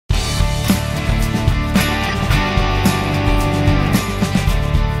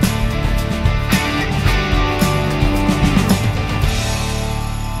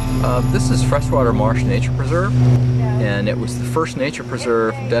This is Freshwater Marsh Nature Preserve, and it was the first nature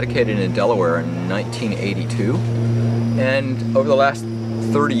preserve dedicated in Delaware in 1982. And over the last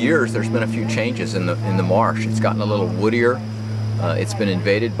 30 years, there's been a few changes in the marsh. It's gotten a little woodier. It's been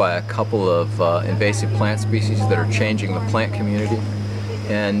invaded by a couple of invasive plant species that are changing the plant community.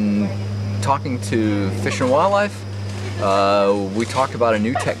 And talking to Fish and Wildlife, we talked about a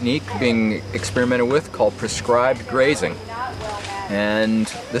new technique being experimented with called prescribed grazing. And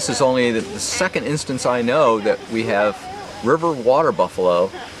this is only the second instance I know that we have river water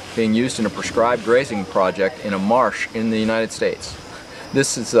buffalo being used in a prescribed grazing project in a marsh in the United States.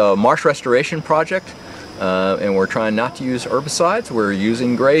 This is a marsh restoration project, and we're trying not to use herbicides, we're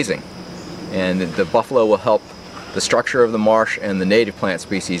using grazing. And the buffalo will help the structure of the marsh and the native plant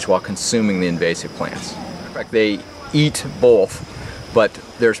species while consuming the invasive plants. In fact, they eat both, but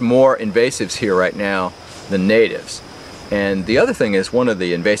there's more invasives here right now than natives. And the other thing is, one of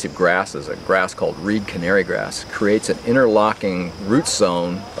the invasive grasses, a grass called reed canary grass, creates an interlocking root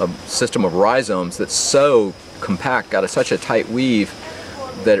zone, a system of rhizomes that's so compact, got such a tight weave,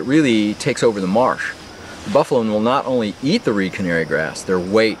 that it really takes over the marsh. The buffalo will not only eat the reed canary grass, their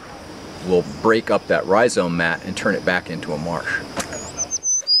weight will break up that rhizome mat and turn it back into a marsh.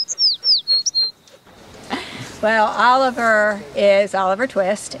 Well, Oliver is Oliver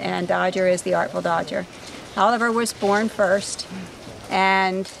Twist, and Dodger is the Artful Dodger. Oliver was born first,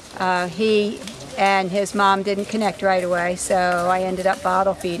 and he and his mom didn't connect right away, so I ended up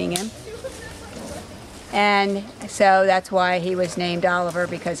bottle feeding him. And so that's why he was named Oliver,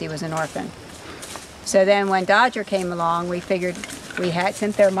 because he was an orphan. So then when Dodger came along, we figured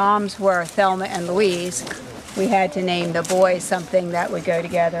since their moms were Thelma and Louise, we had to name the boys something that would go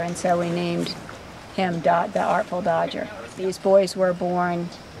together, and so we named him the Artful Dodger. These boys were born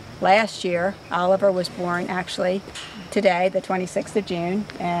last year. Oliver was born actually today, the 26th of June,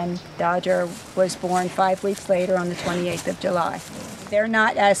 and Dodger was born 5 weeks later on the 28th of July. They're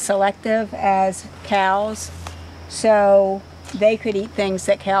not as selective as cows, so they could eat things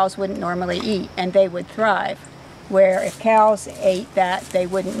that cows wouldn't normally eat, and they would thrive. Where if cows ate that, they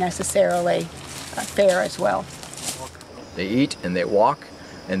wouldn't necessarily fare as well. They eat and they walk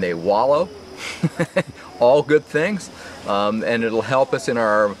and they wallow, all good things, and it'll help us in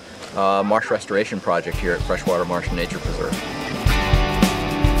our marsh restoration project here at Freshwater Marsh Nature Preserve.